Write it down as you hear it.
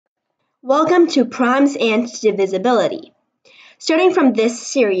Welcome to Primes and Divisibility. Starting from this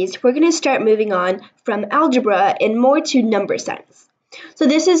series, we're going to start moving on from algebra and more to number sense. So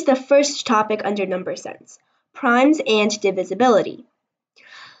this is the first topic under number sense, primes and divisibility.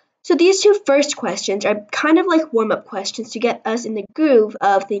 So these two first questions are kind of like warm-up questions to get us in the groove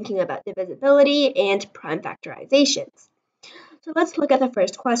of thinking about divisibility and prime factorizations. So let's look at the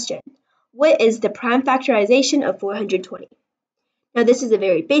first question. What is the prime factorization of 420? Now this is a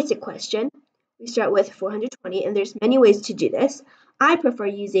very basic question. We start with 420 and there's many ways to do this. I prefer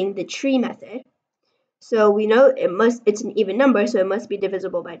using the tree method. So we know it's an even number, so it must be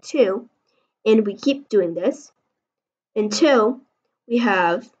divisible by 2. And we keep doing this until we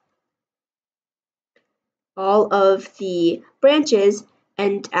have all of the branches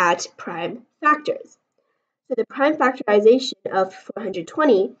end at prime factors. So the prime factorization of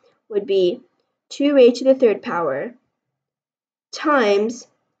 420 would be 2 raised to the third power times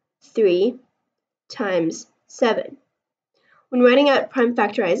 3 times 7. When writing out prime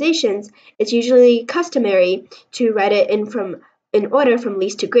factorizations, it's usually customary to write it in order from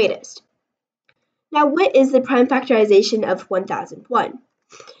least to greatest. Now, what is the prime factorization of 1001?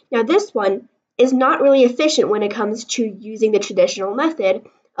 Now, this one is not really efficient when it comes to using the traditional method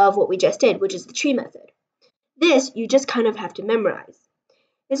of what we just did, which is the tree method. This, you just kind of have to memorize.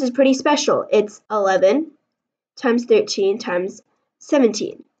 This is pretty special. It's 11 times 13 times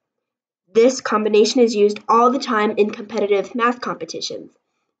 17. This combination is used all the time in competitive math competitions,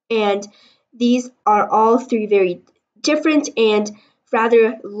 and these are all three very different and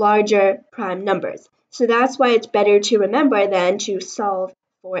rather larger prime numbers. So that's why it's better to remember than to solve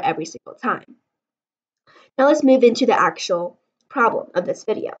for every single time. Now let's move into the actual problem of this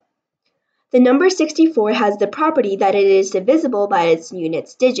video. The number 64 has the property that it is divisible by its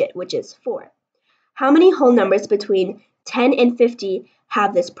units digit, which is 4. How many whole numbers between 10 and 50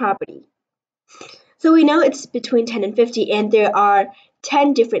 have this property? So we know it's between 10 and 50, and there are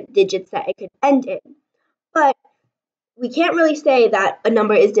 10 different digits that it could end in. But we can't really say that a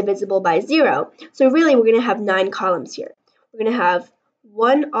number is divisible by 0. So really, we're going to have 9 columns here. We're going to have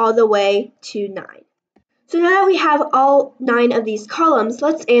 1 all the way to 9. So now that we have all 9 of these columns,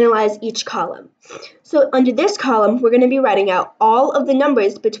 let's analyze each column. So under this column, we're going to be writing out all of the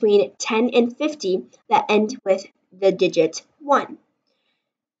numbers between 10 and 50 that end with the digit 1.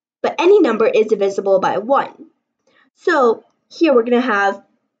 But any number is divisible by 1. So here we're going to have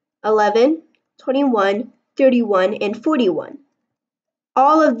 11, 21, 31, and 41.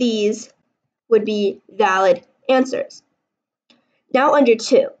 All of these would be valid answers. Now under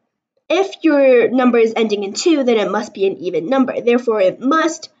 2. If your number is ending in 2, then it must be an even number. Therefore, it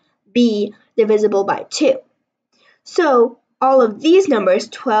must be divisible by 2. So all of these numbers,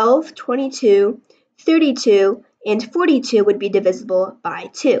 12, 22, 32, and 42 would be divisible by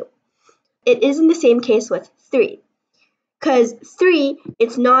 2. It isn't the same case with 3. Because 3,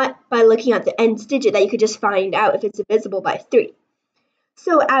 it's not by looking at the end digit that you could just find out if it's divisible by 3.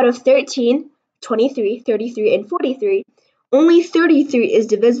 So out of 13, 23, 33, and 43, only 33 is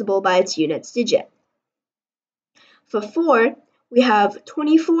divisible by its units digit. For 4, we have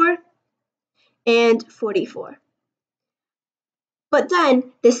 24 and 44. But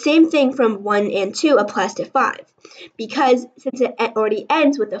then, the same thing from 1 and 2 applies to 5, because since it already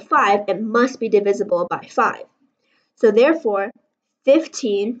ends with a 5, it must be divisible by 5. So therefore,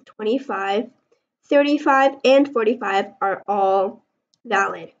 15, 25, 35, and 45 are all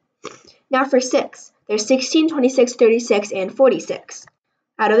valid. Now for 6, there's 16, 26, 36, and 46.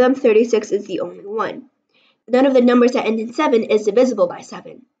 Out of them, 36 is the only one. None of the numbers that end in 7 is divisible by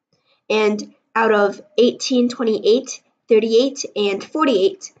 7. And out of 18, 28, 38, and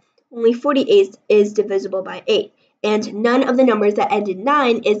 48, only 48 is divisible by 8. And none of the numbers that end in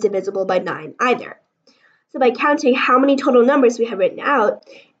 9 is divisible by 9 either. So by counting how many total numbers we have written out,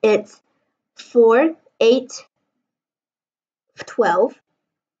 it's 4, 8, 12,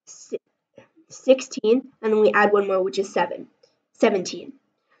 16, and then we add one more, which is 17.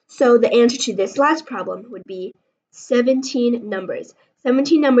 So the answer to this last problem would be 17 numbers.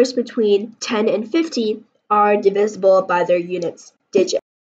 17 numbers between 10 and 50 are divisible by their units digit.